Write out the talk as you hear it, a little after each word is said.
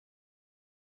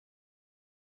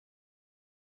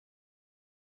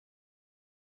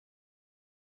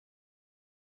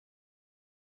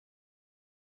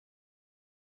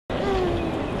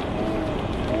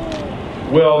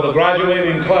Will the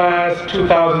graduating class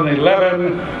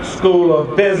 2011 School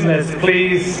of Business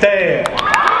please stand?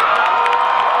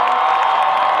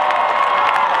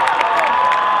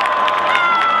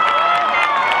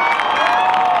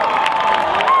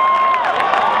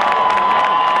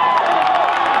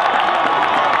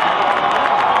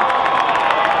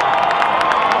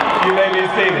 You may be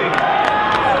seated.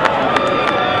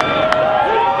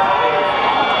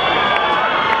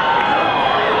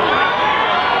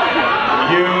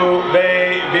 You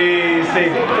may be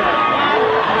seated.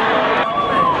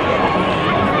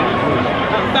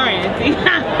 I'm sorry, Auntie.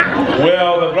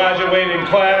 Will the graduating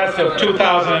class of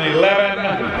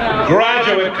 2011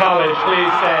 Graduate College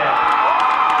please stand?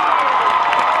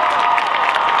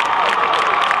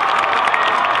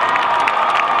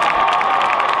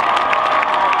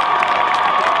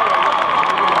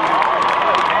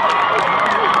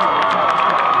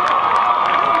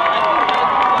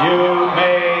 You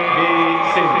may be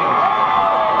seated.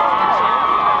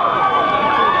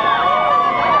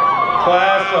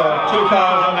 Class of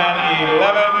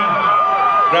 2011,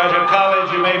 Graduate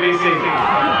College, you may be seated.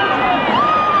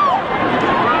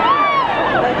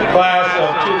 Class of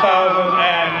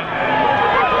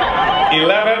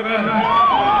 2011,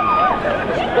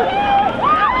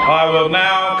 I will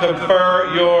now confer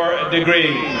your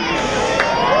degrees.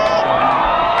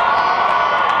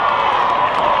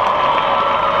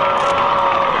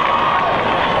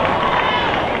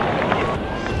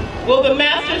 Will the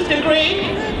master's degree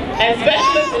and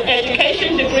specialist in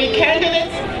education degree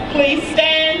candidates please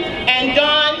stand and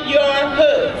don your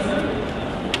hoods?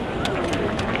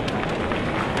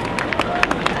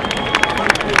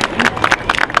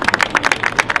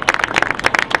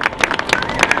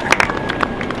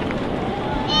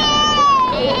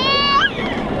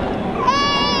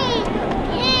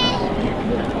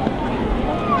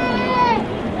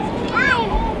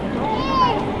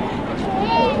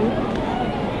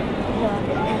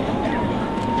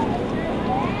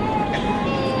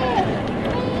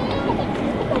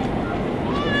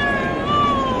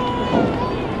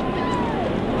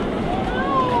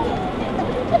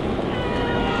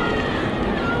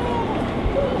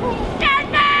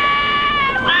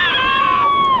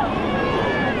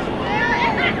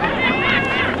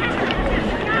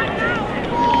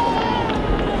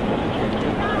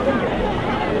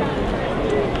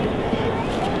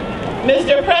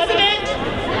 Mr. President,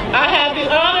 I have the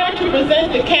honor to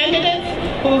present the candidates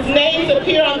whose names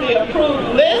appear on the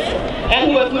approved list and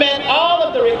who have met all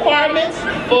of the requirements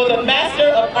for the Master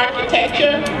of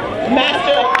Architecture,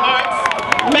 Master of Arts,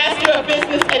 Master of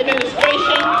Business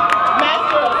Administration,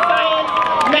 Master of Science,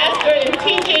 Master in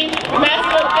Teaching,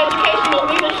 Master of Educational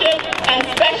Leadership, and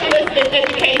Specialist in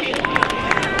Education.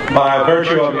 By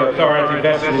virtue of the authority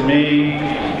vested in me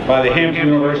by the Hampton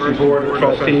University Board of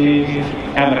Trustees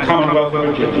and the Commonwealth of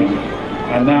Virginia,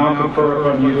 I now confer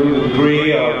upon you the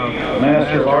degree of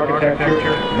Master of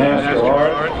Architecture, Master of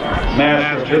Arts,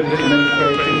 Master of Business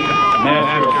Administration,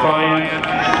 Master of Science,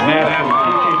 Master of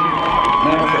Teaching,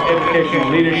 Master of Educational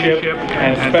Leadership,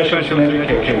 and Specialist in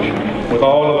Education, with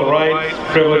all of the rights,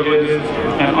 privileges,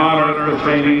 and honors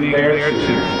pertaining thereto,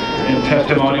 in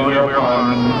testimony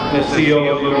whereupon the seal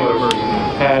of the university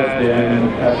has been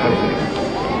affixed.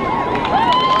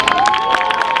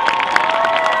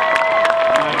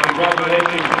 My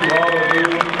congratulations to all of you.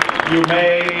 You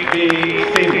may be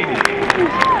seated.